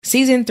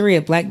Season 3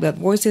 of Black Belt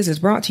Voices is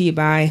brought to you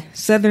by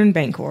Southern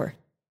Bancorp.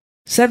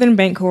 Southern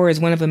Bancorp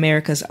is one of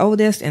America's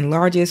oldest and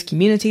largest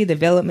community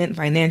development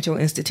financial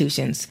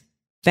institutions,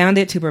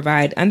 founded to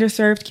provide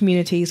underserved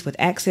communities with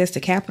access to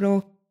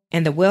capital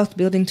and the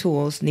wealth-building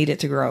tools needed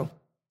to grow.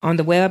 On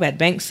the web at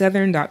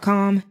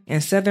banksouthern.com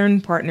and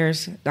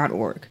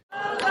southernpartners.org.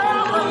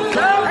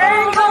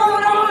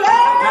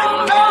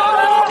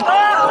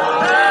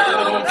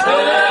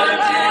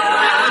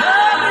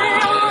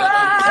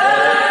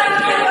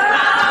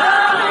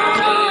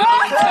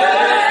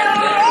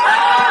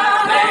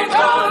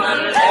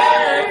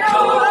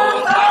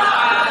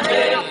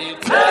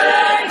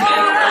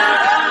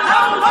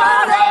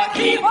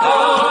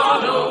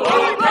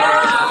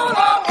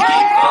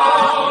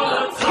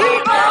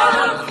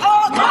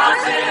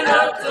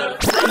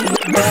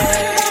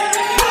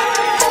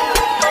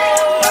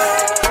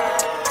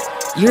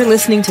 You're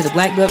listening to the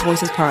Black Belt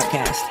Voices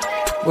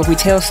podcast, where we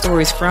tell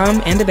stories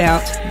from and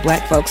about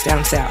Black folks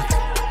down south.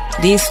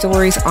 These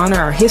stories honor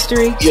our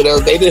history. They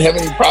didn't have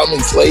any problem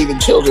enslaving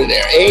children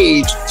their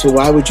age. So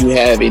why would you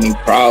have any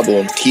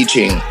problem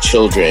teaching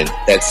children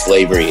that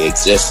slavery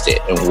existed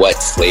and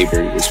what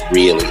slavery was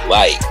really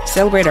like?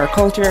 Celebrate our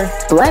culture.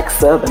 Black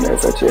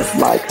Southerners are just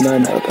like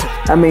none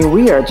other.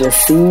 We are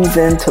just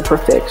seasoned to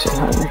perfection,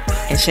 honey.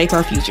 And shape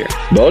our future.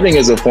 Voting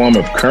is a form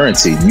of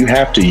currency. You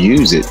have to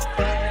use it.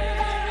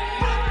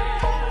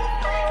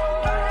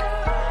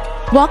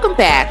 Welcome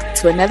back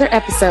to another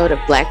episode of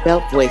Black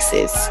Belt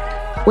Voices.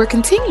 We're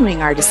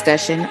continuing our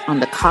discussion on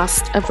the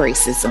cost of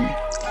racism.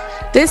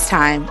 This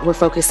time, we're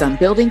focused on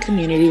building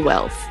community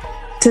wealth.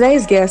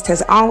 Today's guest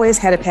has always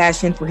had a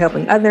passion for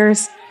helping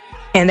others,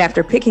 and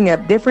after picking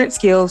up different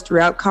skills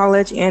throughout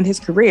college and his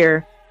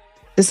career,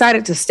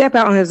 decided to step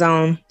out on his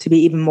own to be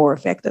even more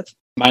effective.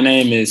 My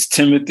name is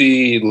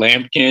Timothy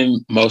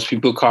Lampkin. Most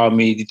people call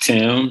me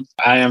Tim.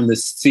 I am the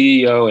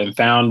CEO and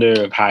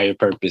founder of Higher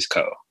Purpose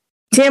Co.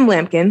 Tim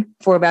Lampkin,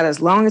 for about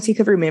as long as he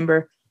could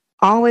remember,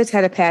 always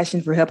had a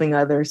passion for helping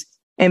others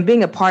and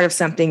being a part of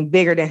something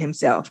bigger than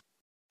himself.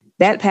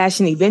 That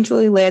passion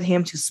eventually led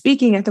him to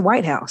speaking at the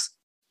White House,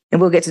 and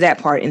we'll get to that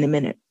part in a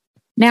minute.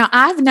 Now,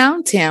 I've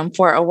known Tim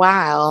for a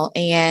while,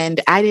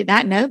 and I did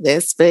not know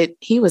this, but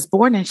he was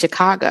born in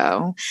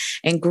Chicago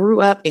and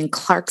grew up in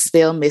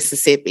Clarksville,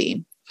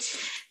 Mississippi.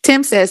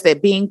 Tim says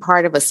that being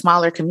part of a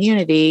smaller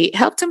community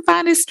helped him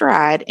find his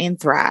stride and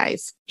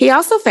thrive. He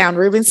also found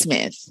Reuben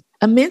Smith,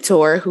 a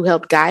mentor who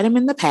helped guide him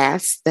in the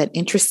paths that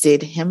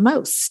interested him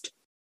most.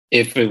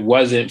 If it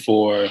wasn't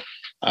for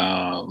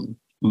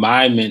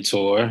my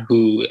mentor,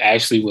 who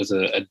actually was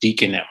a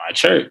deacon at my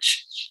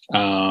church,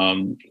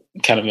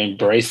 kind of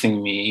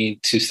embracing me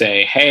to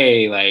say,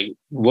 hey, like,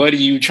 what are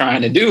you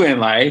trying to do in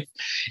life?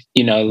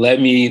 Let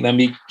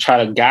me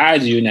try to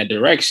guide you in that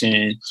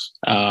direction.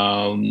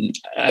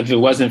 If it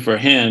wasn't for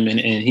him, and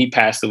he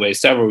passed away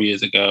several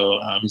years ago,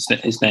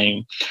 his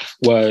name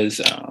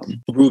was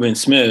Reuben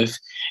Smith.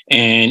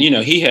 And,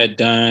 he had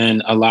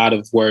done a lot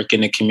of work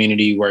in the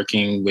community,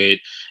 working with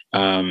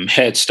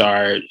Head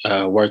Start,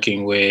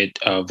 working with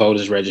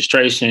voters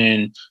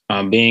registration,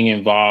 being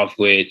involved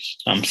with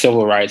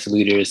civil rights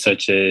leaders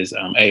such as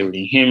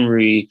Avery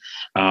Henry,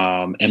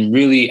 and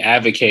really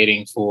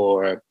advocating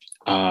for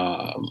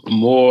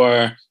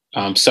more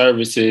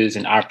services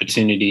and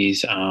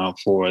opportunities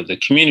for the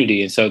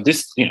community. And so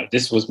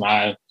this was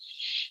my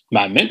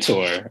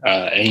mentor,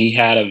 and he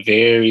had a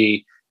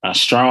very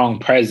strong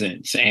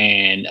presence,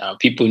 and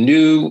people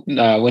knew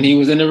when he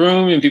was in the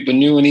room, and people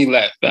knew when he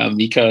left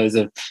because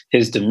of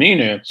his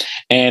demeanor.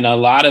 And a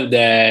lot of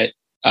that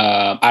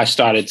I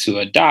started to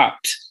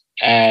adopt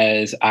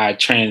as I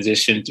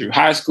transitioned through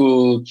high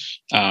school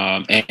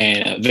and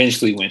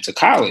eventually went to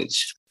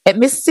college. At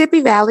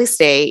Mississippi Valley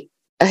State,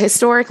 a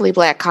historically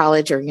Black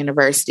college or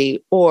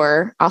university,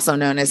 or also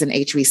known as an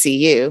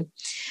HBCU,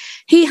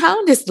 he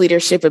honed his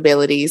leadership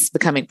abilities,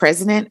 becoming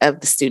president of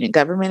the Student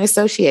Government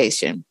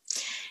Association.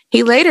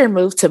 He later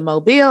moved to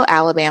Mobile,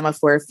 Alabama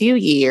for a few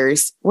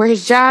years, where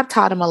his job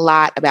taught him a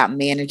lot about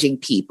managing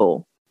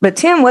people. But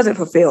Tim wasn't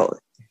fulfilled,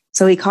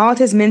 so he called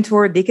his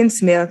mentor, Deacon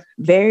Smith,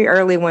 very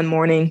early one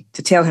morning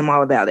to tell him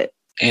all about it.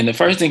 And the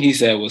first thing he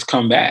said was,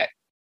 come back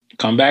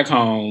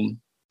home.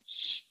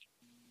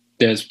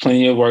 There's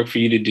plenty of work for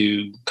you to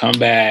do. Come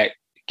back,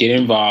 get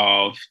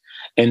involved.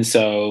 And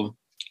so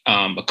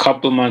a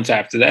couple of months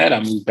after that,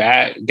 I moved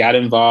back, got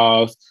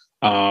involved,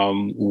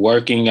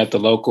 working at the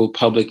local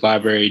public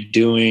library,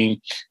 doing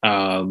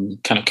kind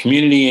of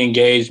community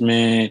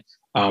engagement,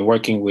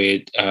 working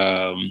with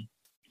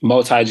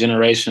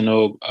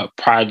multi-generational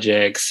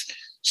projects,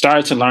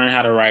 started to learn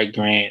how to write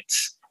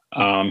grants,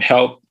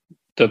 help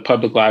the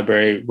public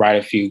library write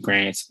a few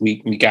grants.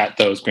 We got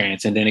those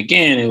grants. And then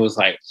again, it was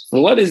like,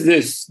 well, what is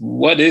this?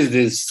 What is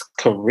this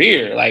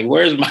career? Like,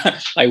 where's the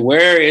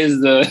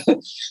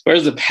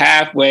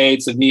pathway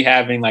to me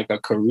having like a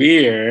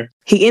career?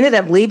 He ended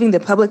up leaving the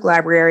public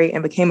library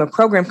and became a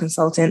program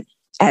consultant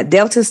at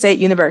Delta State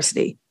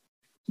University.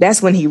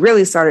 That's when he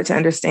really started to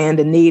understand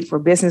the need for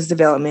business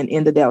development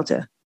in the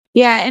Delta.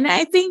 Yeah. And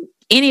I think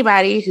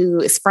anybody who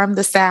is from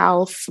the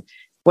South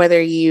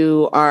Whether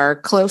you are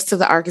close to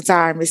the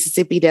Arkansas or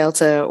Mississippi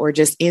Delta or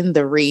just in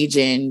the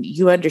region,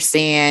 you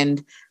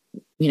understand,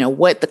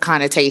 what the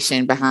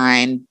connotation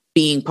behind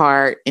being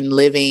part and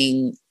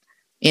living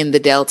in the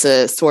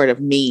Delta sort of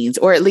means,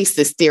 or at least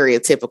the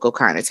stereotypical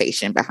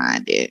connotation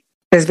behind it.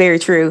 That's very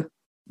true.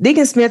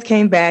 Deacon Smith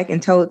came back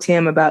and told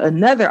Tim about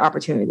another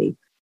opportunity.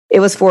 It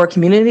was for a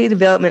community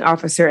development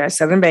officer at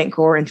Southern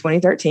Bancorp in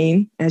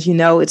 2013. As you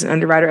know, it's an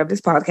underwriter of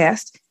this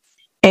podcast.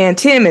 And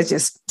Tim is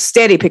just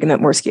steady picking up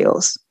more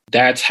skills.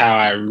 That's how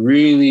I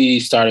really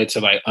started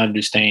to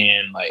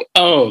understand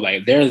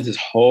there's this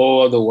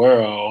whole other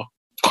world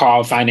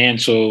called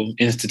financial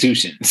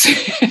institutions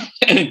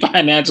and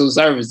financial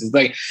services.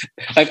 Like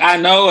I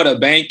know what a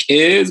bank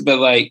is,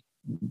 but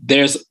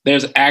there's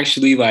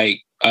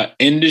actually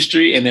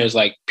industry, and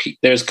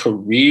there's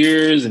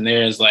careers, and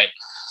there's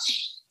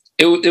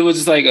it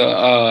was just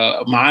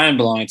a mind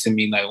blowing to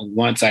me.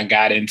 Once I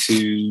got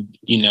into,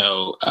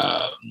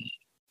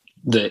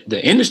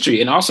 the industry,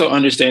 and also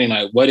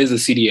understanding what is a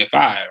CDFI,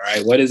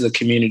 right? What is a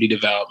community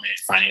development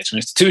financial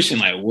institution?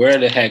 Where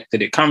the heck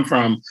did it come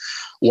from?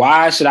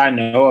 Why should I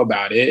know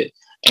about it?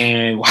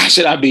 And why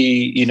should I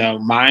be,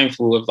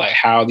 mindful of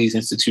how these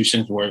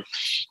institutions work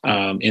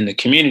in the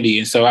community?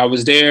 And so I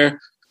was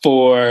there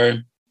for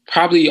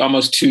probably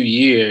almost 2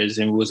 years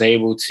and was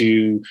able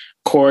to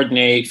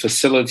coordinate,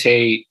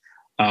 facilitate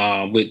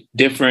with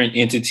different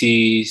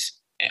entities,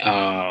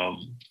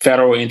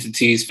 federal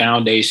entities,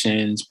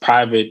 foundations,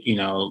 private,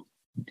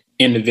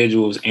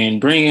 individuals, and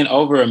bring in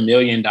over $1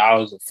 million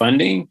of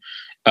funding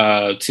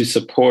to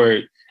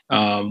support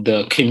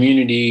the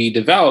community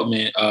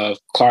development of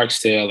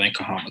Clarksdale and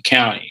Coahoma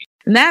County.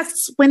 And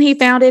that's when he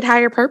founded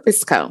Higher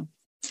Purpose Co.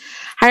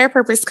 Higher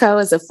Purpose Co.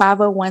 is a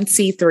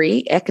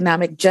 501c3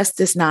 economic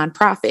justice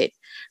nonprofit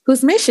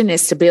whose mission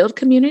is to build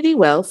community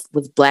wealth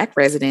with Black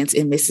residents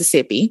in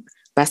Mississippi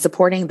by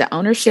supporting the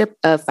ownership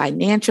of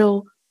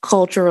financial,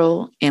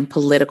 cultural, and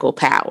political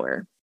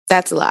power.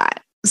 That's a lot.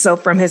 So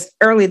from his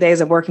early days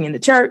of working in the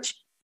church,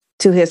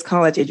 to his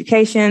college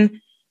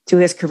education, to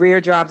his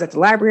career jobs at the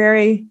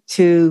library,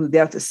 to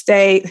Delta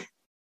State,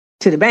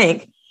 to the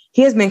bank,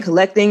 he has been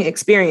collecting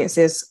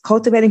experiences,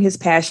 cultivating his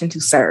passion to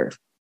serve.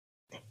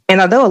 And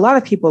although a lot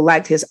of people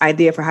liked his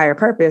idea for Higher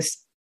Purpose,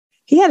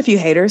 he had a few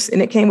haters,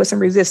 and it came with some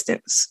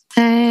resistance.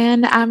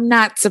 And I'm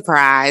not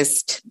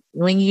surprised.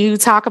 When you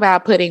talk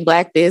about putting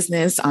Black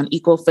business on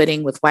equal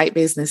footing with white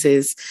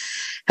businesses,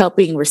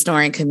 helping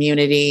restoring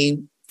community,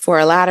 for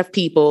a lot of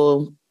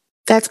people,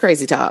 that's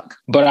crazy talk.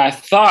 But I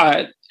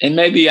thought, and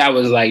maybe I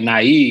was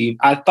naive,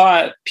 I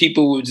thought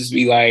people would just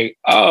be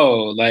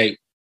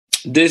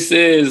this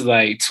is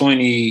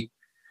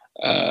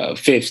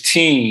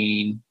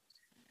 2015.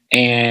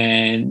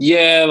 And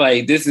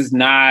this is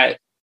not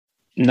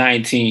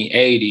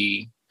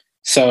 1980.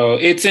 So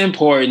it's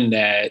important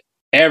that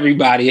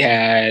everybody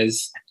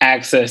has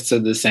access to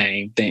the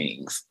same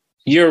things.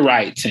 You're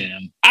right,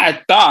 Tim. I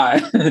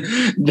thought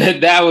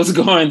that was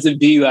going to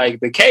be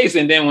the case.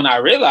 And then when I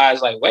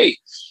realized, wait,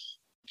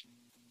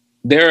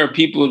 there are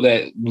people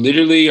that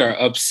literally are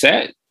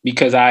upset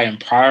because I am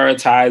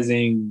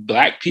prioritizing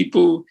Black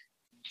people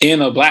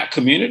in a Black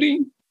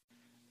community.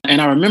 And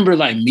I remember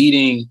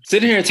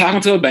sitting here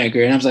talking to a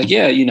banker, and I was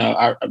yeah,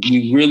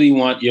 we really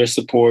want your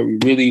support. We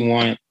really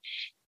want,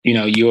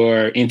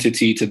 your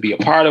entity to be a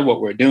part of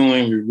what we're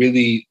doing. We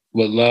really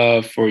would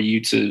love for you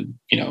to,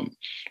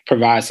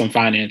 provide some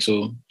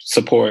financial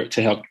support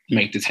to help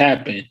make this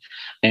happen.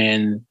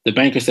 And the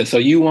banker said, so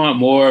you want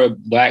more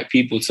Black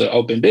people to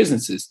open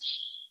businesses?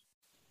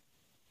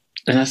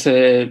 And I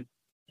said,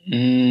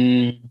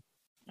 yeah,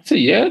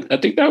 I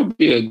think that would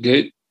be a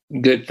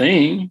good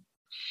thing.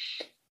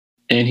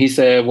 And he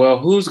said, well,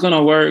 who's going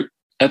to work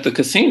at the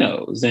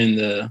casinos and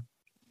the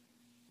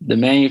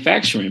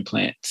manufacturing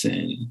plants?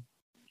 And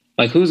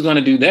who's going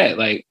to do that?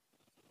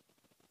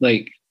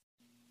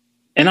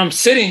 And I'm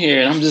sitting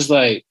here and I'm just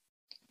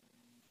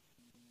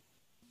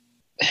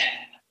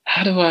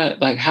how do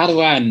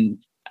I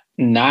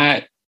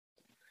not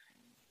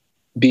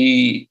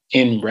be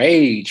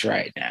enraged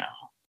right now?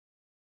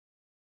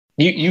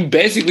 You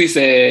basically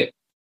said,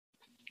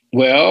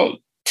 well,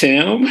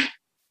 Tim,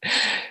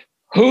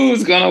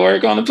 who's going to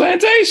work on the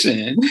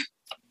plantation?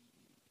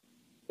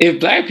 If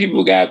Black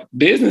people got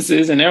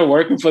businesses and they're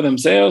working for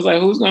themselves,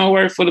 who's going to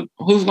work for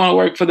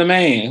the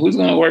man? Who's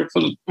going to work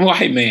for the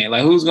white man?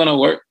 Who's going to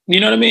work? You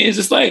know what I mean? It's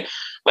just wait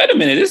a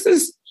minute, this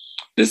is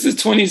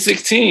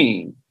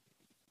 2016.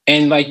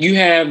 And you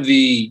have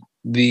the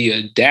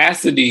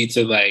audacity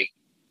to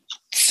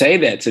say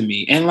that to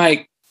me and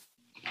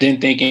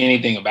didn't think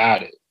anything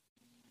about it.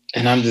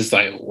 And I'm just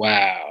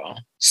wow.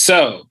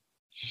 So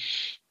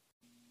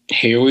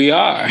here we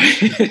are.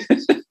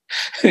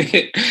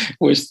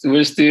 we're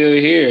still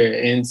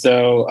here. And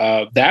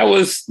so that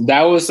was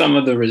some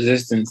of the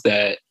resistance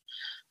that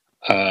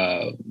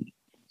I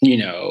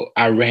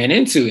ran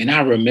into. And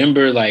I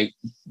remember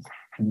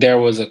there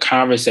was a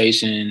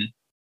conversation,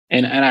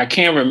 and I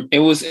can't remember, it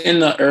was in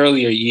the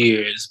earlier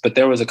years, but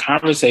there was a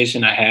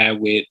conversation I had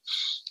with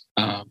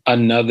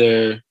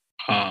another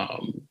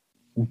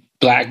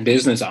Black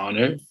business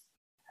owner,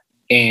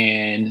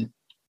 and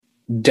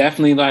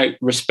definitely like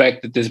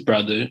respected this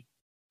brother.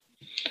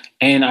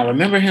 And I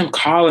remember him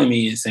calling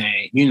me and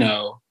saying, you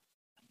know,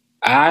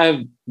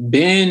 I've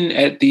been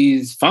at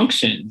these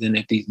functions and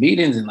at these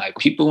meetings, and like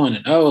people want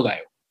to know,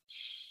 like,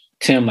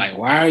 Tim, like,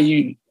 why are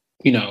you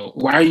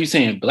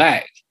saying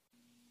Black?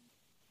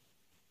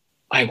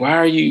 Like, why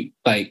are you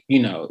like, you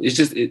know, it's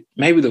just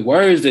maybe the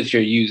words that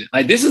you're using.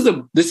 Like, this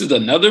is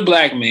another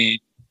Black man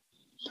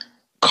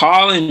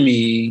calling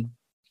me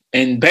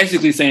and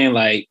basically saying,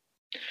 like,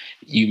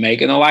 you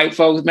making the white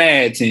folks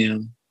mad,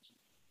 Tim.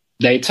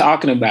 They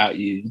talking about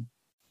you.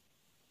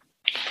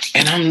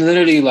 And I'm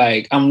literally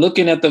like, I'm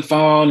looking at the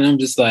phone and I'm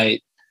just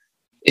like,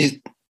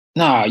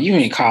 nah, you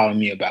ain't calling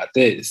me about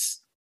this.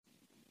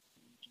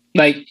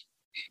 Like,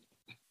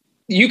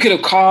 you could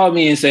have called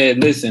me and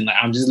said, listen,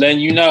 I'm just letting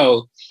you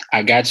know,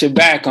 I got your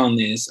back on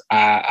this.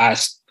 I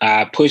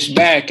pushed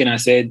back and I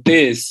said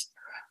this,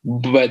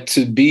 but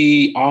to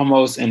be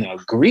almost in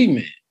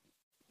agreement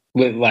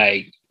with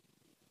like,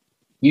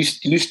 you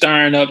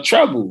stirring up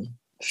trouble.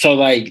 So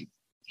like,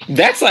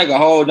 that's like a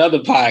whole nother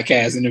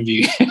podcast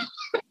interview.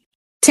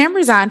 Tim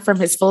resigned from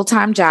his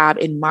full-time job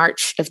in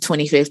March of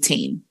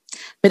 2015,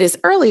 but his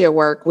earlier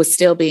work was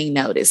still being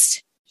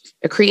noticed.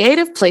 A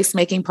creative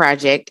placemaking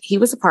project he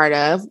was a part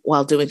of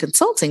while doing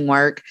consulting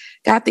work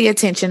got the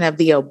attention of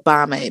the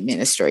Obama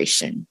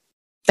administration.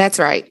 That's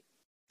right,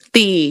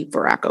 the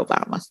Barack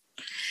Obama.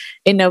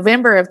 In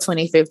November of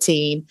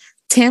 2015,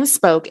 Tim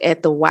spoke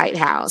at the White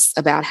House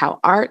about how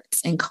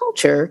arts and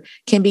culture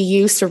can be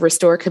used to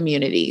restore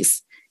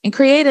communities and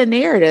create a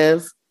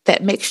narrative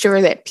that makes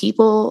sure that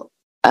people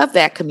of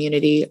that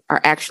community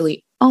are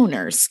actually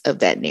owners of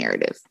that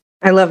narrative.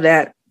 I love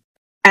that.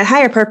 At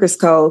Higher Purpose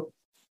Co.,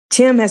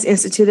 Tim has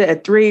instituted a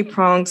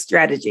 3-pronged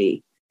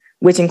strategy,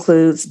 which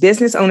includes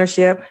business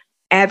ownership,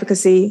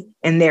 advocacy,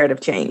 and narrative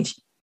change.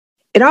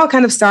 It all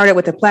kind of started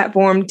with a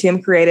platform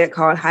Tim created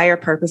called Higher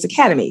Purpose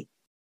Academy.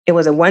 It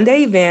was a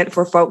one-day event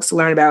for folks to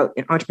learn about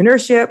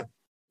entrepreneurship,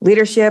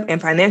 leadership,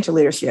 and financial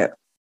leadership.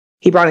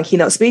 He brought in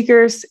keynote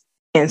speakers,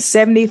 and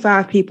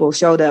 75 people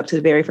showed up to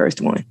the very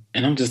first one.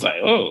 And I'm just like,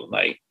 oh,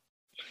 like,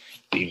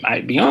 we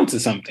might be onto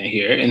something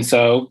here. And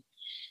so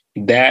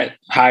that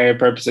Higher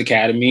Purpose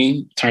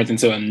Academy turned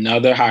into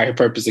another Higher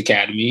Purpose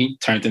Academy,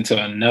 turned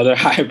into another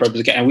Higher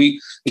Purpose Academy. And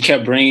we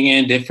kept bringing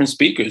in different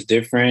speakers,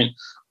 different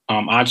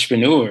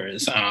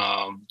entrepreneurs,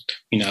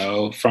 you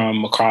know,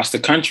 from across the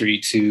country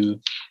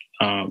to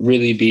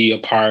really be a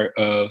part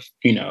of,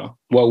 you know,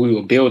 what we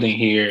were building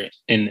here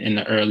in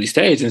the early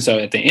stage. And so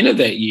at the end of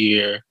that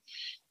year,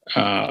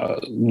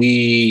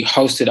 we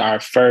hosted our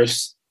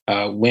first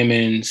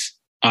Women's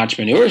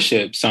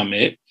Entrepreneurship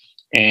Summit.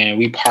 And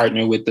we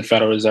partnered with the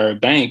Federal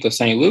Reserve Bank of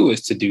St.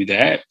 Louis to do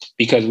that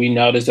because we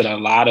noticed that a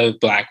lot of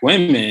Black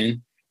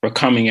women were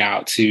coming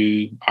out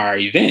to our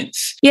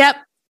events. Yep,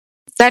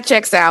 that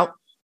checks out.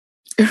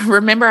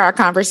 Remember our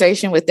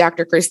conversation with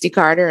Dr. Christy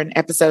Carter in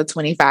episode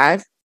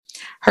 25?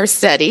 Her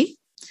study,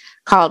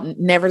 called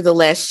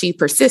Nevertheless She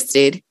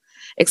Persisted,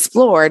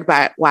 explored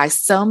by why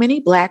so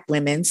many Black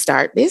women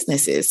start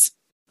businesses.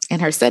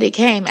 And her study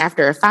came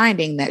after a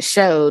finding that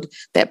showed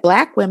that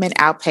Black women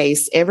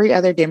outpace every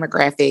other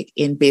demographic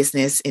in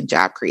business and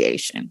job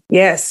creation.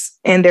 Yes,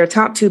 and their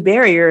top 2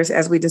 barriers,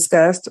 as we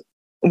discussed,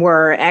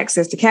 were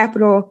access to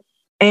capital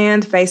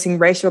and facing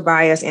racial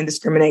bias and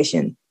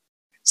discrimination.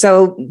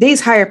 So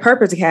these Higher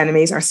Purpose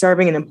Academies are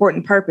serving an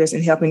important purpose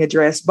in helping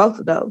address both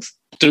of those.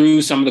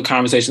 Through some of the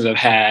conversations I've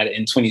had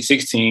in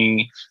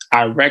 2016,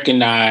 I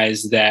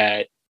recognized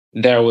that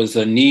there was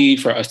a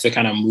need for us to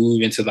kind of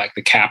move into like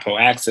the capital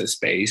access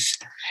space.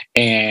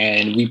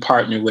 And we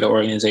partnered with an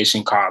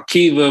organization called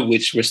Kiva,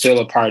 which we're still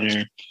a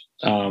partner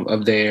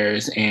of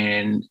theirs.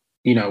 And,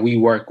 you know, we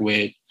work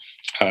with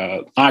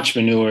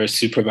entrepreneurs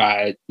to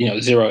provide, you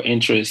know, zero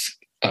interest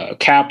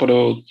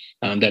capital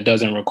that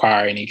doesn't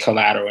require any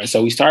collateral. And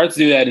so we started to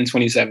do that in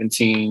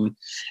 2017.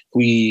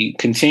 We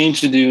continued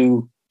to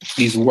do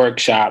these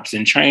workshops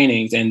and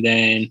trainings. And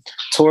then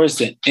towards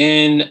the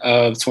end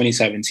of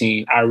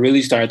 2017, I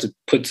really started to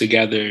put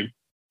together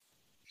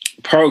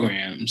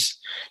programs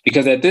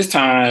because at this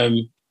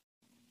time,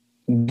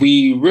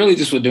 we really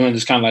just were doing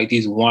just kind of like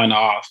these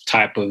one-off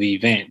type of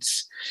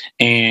events.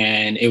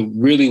 And it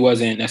really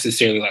wasn't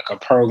necessarily like a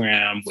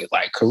program with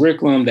like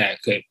curriculum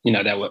that could, you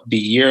know, that would be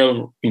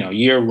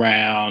year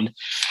round.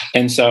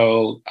 And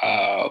so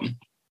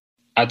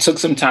I took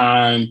some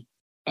time,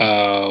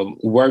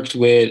 worked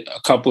with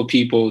a couple of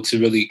people to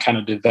really kind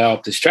of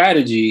develop the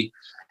strategy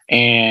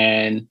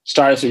and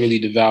started to really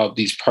develop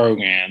these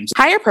programs.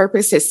 Higher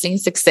Purpose has seen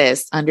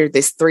success under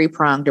this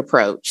 3-pronged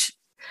approach.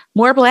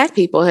 More Black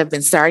people have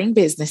been starting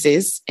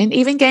businesses and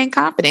even gained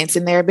confidence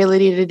in their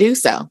ability to do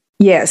so.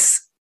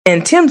 Yes.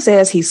 And Tim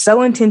says he's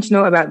so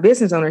intentional about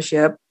business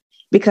ownership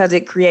because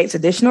it creates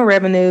additional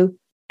revenue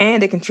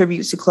and it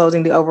contributes to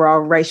closing the overall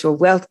racial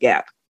wealth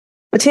gap.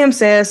 But Tim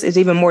says it's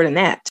even more than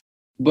that.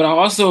 But I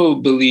also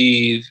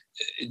believe,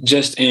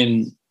 just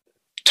in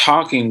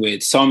talking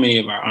with so many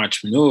of our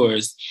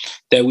entrepreneurs,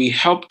 that we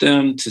help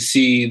them to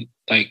see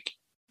like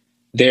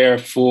their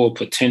full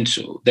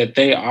potential, that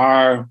they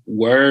are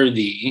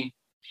worthy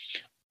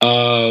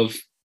of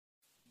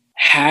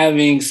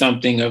having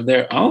something of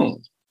their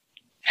own,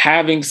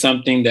 having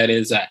something that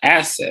is an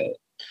asset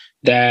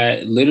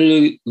that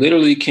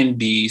literally can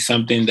be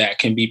something that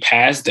can be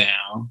passed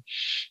down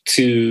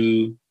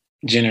to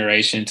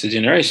generation to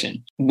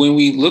generation. When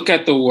we look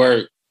at the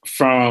work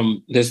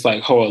from this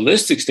like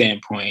holistic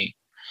standpoint,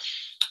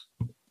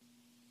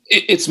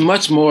 it's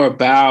much more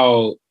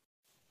about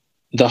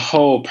the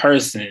whole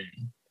person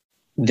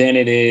than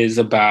it is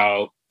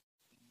about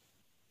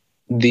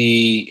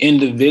the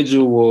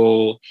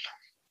individual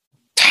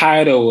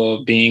title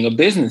of being a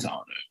business owner.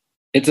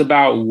 It's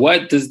about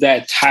what does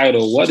that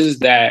title, what is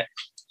that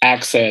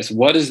access,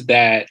 what is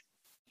that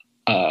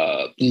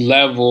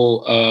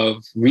level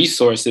of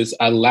resources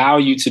allow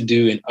you to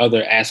do in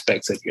other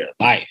aspects of your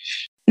life.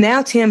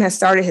 Now, Tim has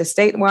started his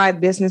statewide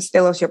business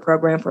fellowship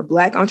program for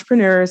Black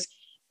entrepreneurs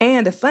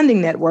and a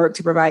funding network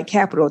to provide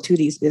capital to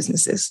these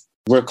businesses.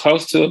 We're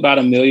close to about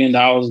 $1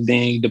 million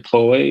being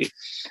deployed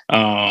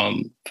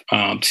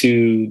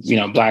to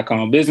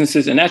Black-owned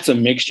businesses, and that's a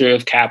mixture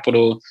of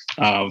capital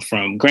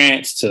from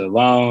grants to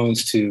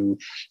loans to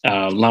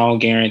loan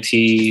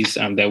guarantees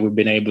that we've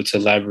been able to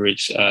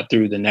leverage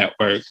through the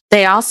network.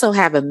 They also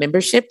have a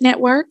membership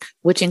network,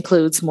 which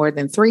includes more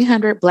than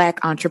 300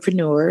 Black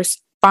entrepreneurs,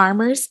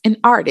 farmers, and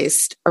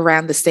artists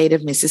around the state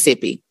of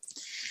Mississippi.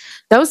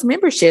 Those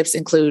memberships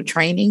include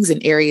trainings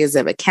in areas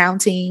of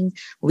accounting,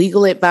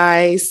 legal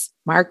advice,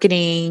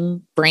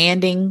 marketing,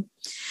 branding.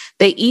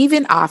 They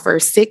even offer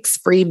 6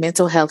 free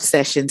mental health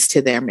sessions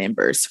to their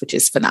members, which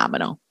is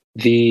phenomenal.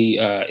 The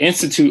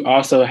Institute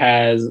also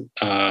has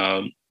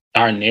our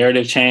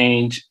narrative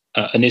change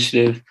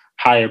initiative,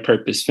 Higher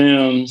Purpose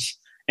Films,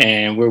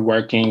 and we're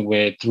working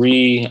with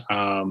 3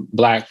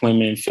 Black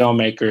women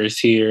filmmakers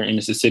here in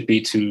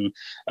Mississippi to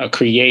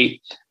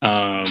create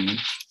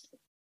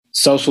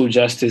social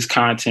justice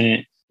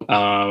content.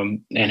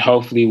 And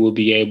hopefully we'll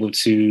be able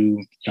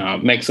to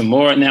make some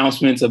more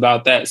announcements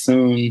about that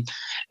soon.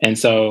 And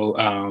so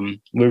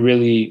we're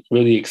really,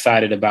 really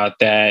excited about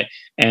that.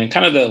 And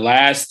kind of the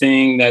last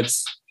thing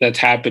that's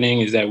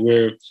happening is that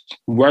we're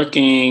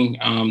working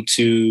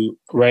to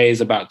raise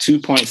about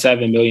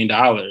 $2.7 million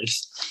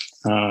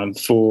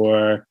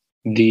for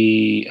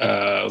the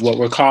what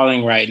we're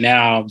calling right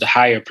now the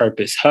Higher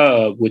Purpose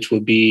Hub, which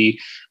would be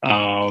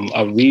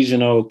a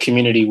regional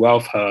community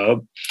wealth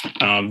hub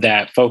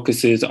that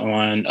focuses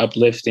on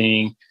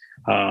uplifting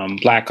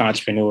Black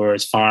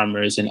entrepreneurs,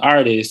 farmers, and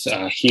artists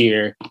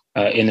here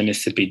in the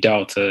Mississippi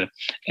Delta.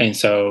 And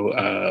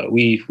so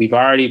we've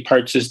already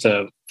purchased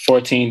a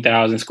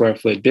 14,000 square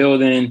foot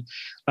building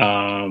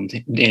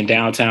in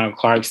downtown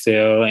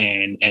Clarksville,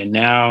 and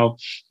now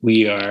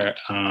we are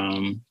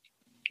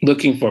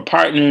looking for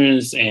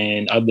partners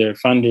and other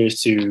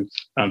funders to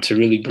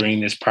really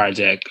bring this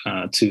project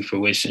to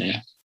fruition.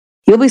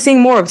 You'll be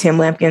seeing more of Tim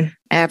Lampkin.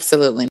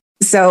 Absolutely.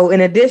 So in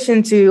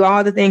addition to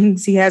all the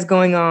things he has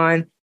going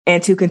on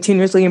and to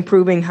continuously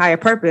improving Higher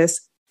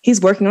Purpose,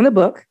 he's working on the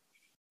book,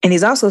 and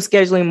he's also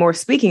scheduling more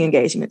speaking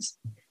engagements.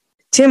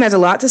 Tim has a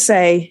lot to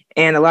say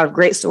and a lot of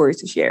great stories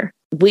to share.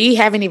 We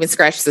haven't even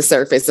scratched the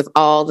surface of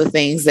all the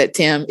things that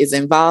Tim is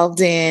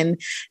involved in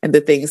and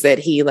the things that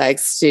he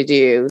likes to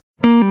do.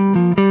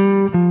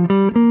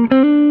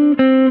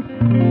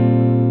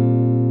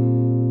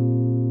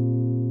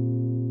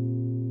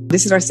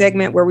 This is our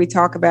segment where we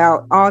talk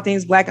about all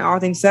things Black and all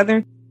things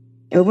Southern.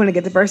 And we want to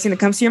get the first thing that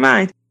comes to your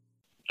mind.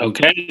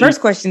 Okay. First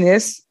question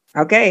is,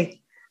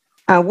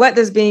 what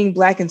does being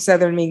Black and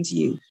Southern mean to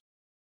you?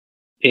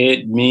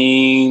 It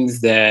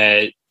means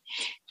that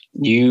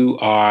you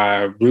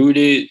are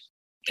rooted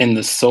in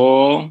the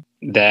soil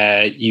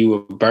that you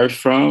were birthed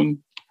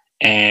from,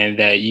 and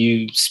that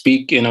you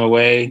speak in a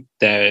way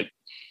that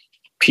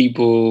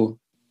people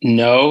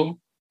know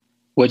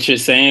what you're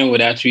saying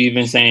without you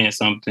even saying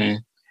something.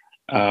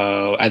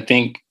 I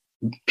think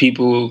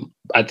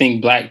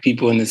Black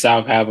people in the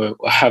South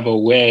have a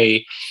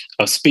way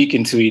of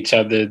speaking to each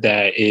other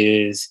that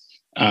is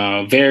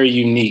very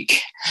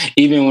unique,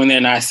 even when they're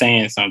not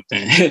saying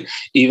something,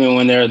 even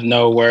when there are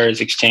no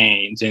words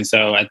exchanged. And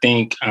so I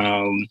think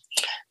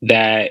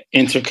that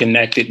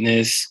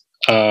interconnectedness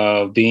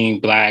of being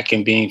Black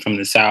and being from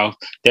the South,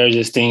 there are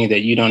just things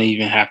that you don't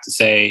even have to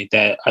say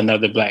that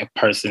another Black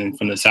person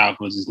from the South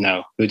will just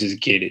know, will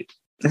just get it.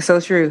 That's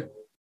so true.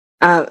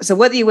 So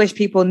what do you wish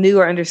people knew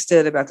or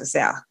understood about the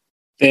South?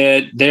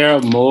 That there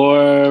are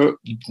more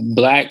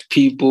Black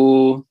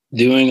people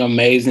doing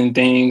amazing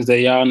things that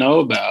y'all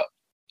know about.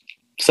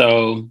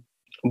 So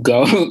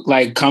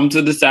come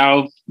to the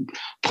South,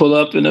 pull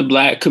up in a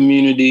Black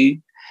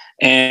community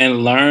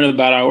and learn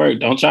about our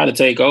work. Don't try to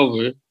take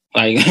over.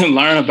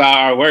 Learn about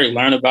our work,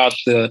 learn about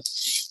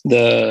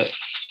the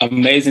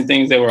amazing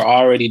things that we're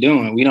already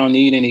doing. We don't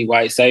need any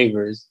white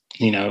savers.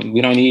 We don't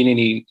need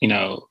any,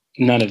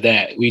 none of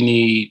that. We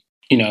need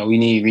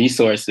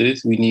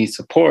resources, we need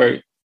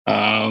support,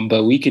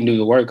 but we can do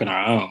the work on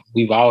our own.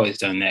 We've always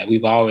done that.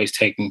 We've always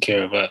taken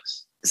care of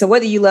us. So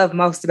what do you love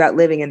most about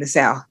living in the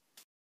South?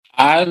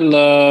 I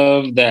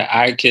love that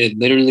I could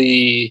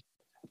literally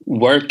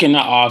work in the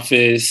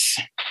office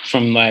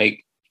from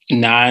like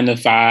 9 to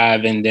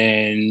 5 and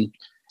then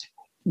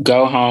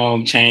go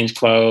home, change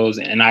clothes,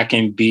 and I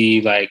can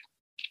be like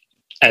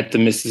at the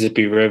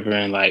Mississippi River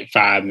in like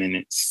 5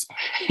 minutes.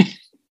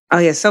 Oh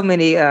yeah, so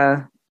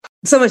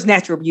much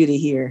natural beauty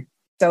here.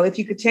 So if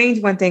you could change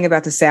one thing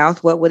about the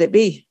South, what would it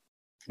be?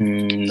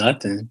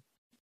 Nothing.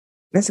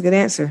 That's a good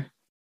answer.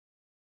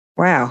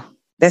 Wow.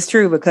 That's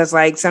true, because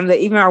like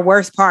even our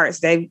worst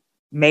parts, they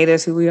made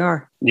us who we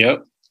are.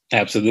 Yep,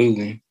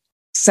 absolutely.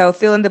 So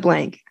fill in the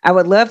blank. I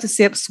would love to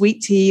sip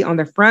sweet tea on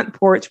the front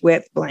porch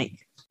with blank.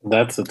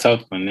 That's a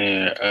tough one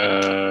there.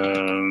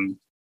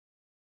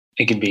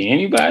 It could be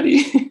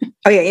anybody.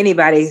 Oh yeah,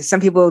 anybody.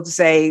 Some people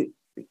say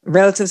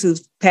relatives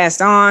who've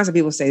passed on. Some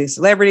people say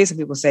celebrities. Some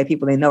people say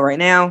people they know right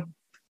now.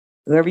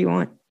 Whoever you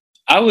want.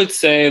 I would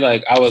say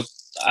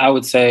I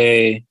would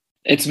say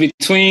it's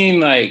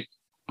between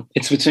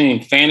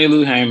Fannie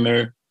Lou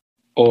Hamer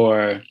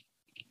or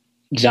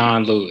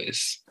John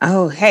Lewis.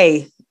 Oh,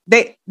 hey,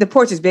 the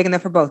porch is big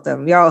enough for both of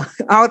them. Y'all,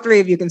 all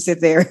three of you can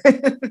sit there.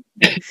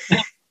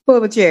 Pull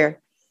up a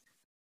chair.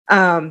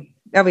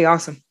 That'd be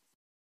awesome.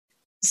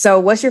 So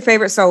what's your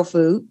favorite soul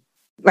food?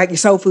 Like your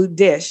soul food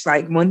dish,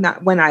 like one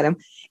item.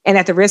 And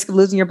at the risk of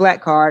losing your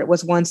black card,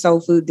 what's one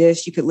soul food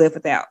dish you could live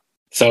without?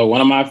 So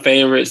one of my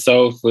favorite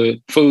soul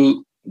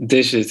food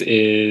dishes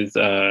is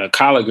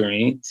collard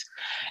greens.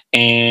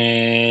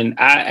 And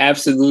I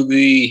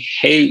absolutely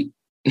hate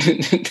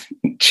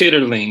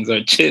chitterlings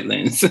or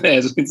chitlins,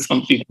 as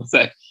some people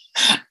say.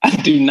 I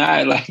do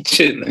not like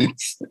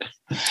chitlins.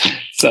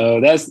 So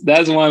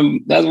that's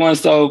one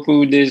soul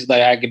food dish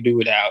like I could do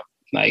without.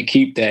 Like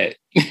keep that.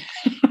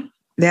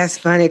 That's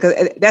funny,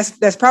 because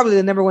that's probably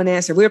the number one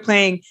answer. We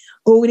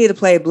need to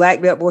play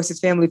Black Belt Voices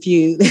Family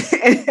Feud.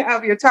 And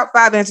of your top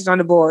 5 answers on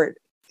the board,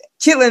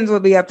 chitlins will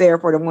be up there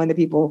for the one that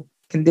people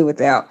can do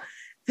without.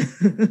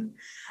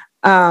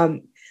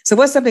 So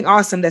what's something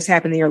awesome that's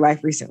happened in your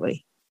life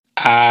recently?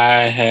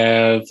 I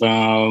have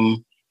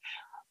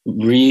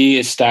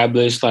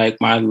reestablished like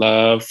my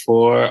love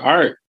for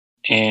art,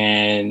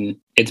 and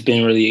it's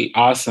been really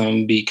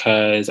awesome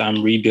because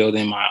I'm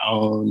rebuilding my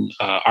own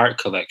art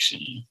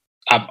collection.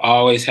 I've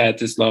always had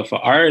this love for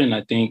art, and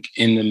I think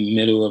in the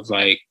middle of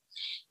like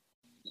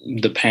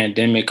the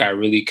pandemic, I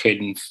really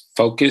couldn't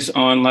focus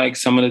on like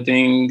some of the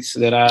things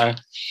that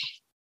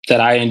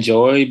I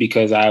enjoy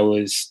because I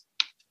was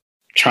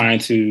trying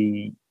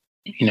to,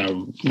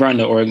 run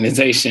the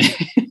organization.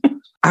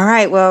 All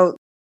right. Well,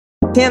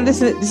 Tim, this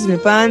has been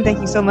fun. Thank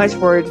you so much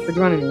for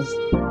joining us.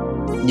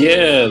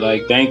 Yeah,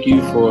 thank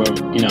you for,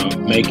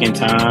 making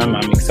time.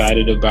 I'm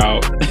excited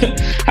about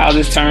how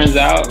this turns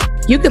out.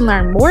 You can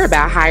learn more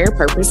about Higher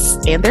Purpose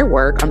and their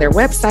work on their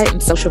website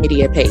and social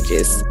media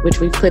pages, which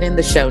we put in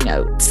the show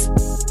notes.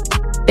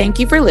 Thank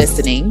you for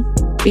listening.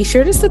 Be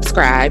sure to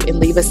subscribe and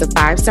leave us a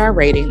 5-star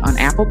rating on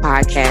Apple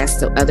Podcasts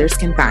so others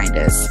can find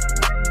us.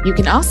 You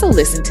can also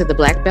listen to the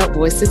Black Belt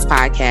Voices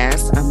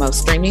podcast on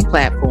most streaming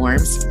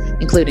platforms,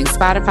 including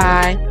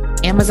Spotify,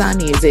 Amazon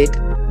Music,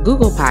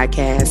 Google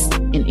Podcasts,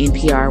 and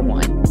NPR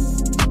One.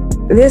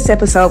 This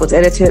episode was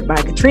edited by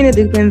Katrina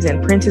Dupins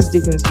and Prentice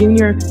Dupins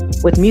Jr.,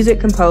 with music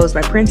composed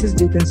by Prentice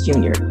Dupins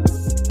Jr.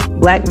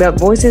 Black Belt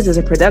Voices is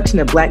a production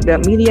of Black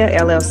Belt Media,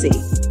 LLC.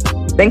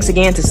 Thanks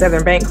again to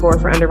Southern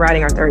Bancorp for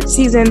underwriting our 3rd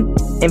season,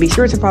 and be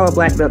sure to follow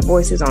Black Belt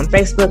Voices on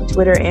Facebook,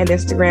 Twitter, and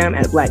Instagram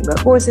at Black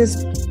Belt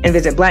Voices, and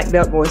visit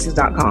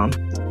blackbeltvoices.com.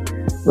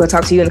 We'll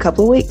talk to you in a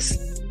couple of weeks.